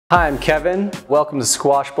Hi, I'm Kevin. Welcome to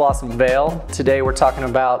Squash Blossom Vale. Today we're talking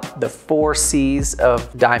about the 4 C's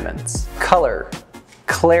of diamonds: color,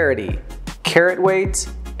 clarity, carat weight,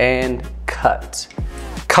 and cut.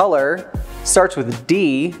 Color starts with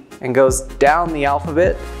D and goes down the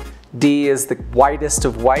alphabet. D is the whitest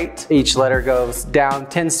of white. Each letter goes down,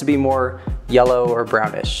 tends to be more yellow or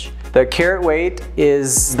brownish. The carat weight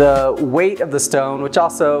is the weight of the stone, which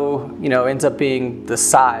also, ends up being the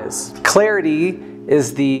size. Clarity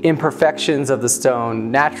is the imperfections of the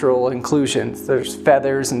stone, natural inclusions. There's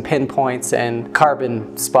feathers and pinpoints and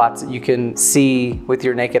carbon spots that you can see with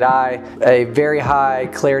your naked eye. A very high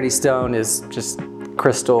clarity stone is just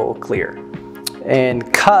crystal clear.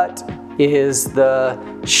 And cut is the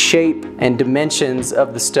shape and dimensions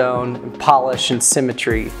of the stone, polish and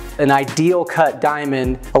symmetry. An ideal cut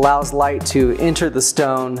diamond allows light to enter the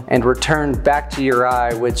stone and return back to your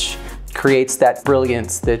eye, which creates that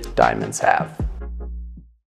brilliance that diamonds have.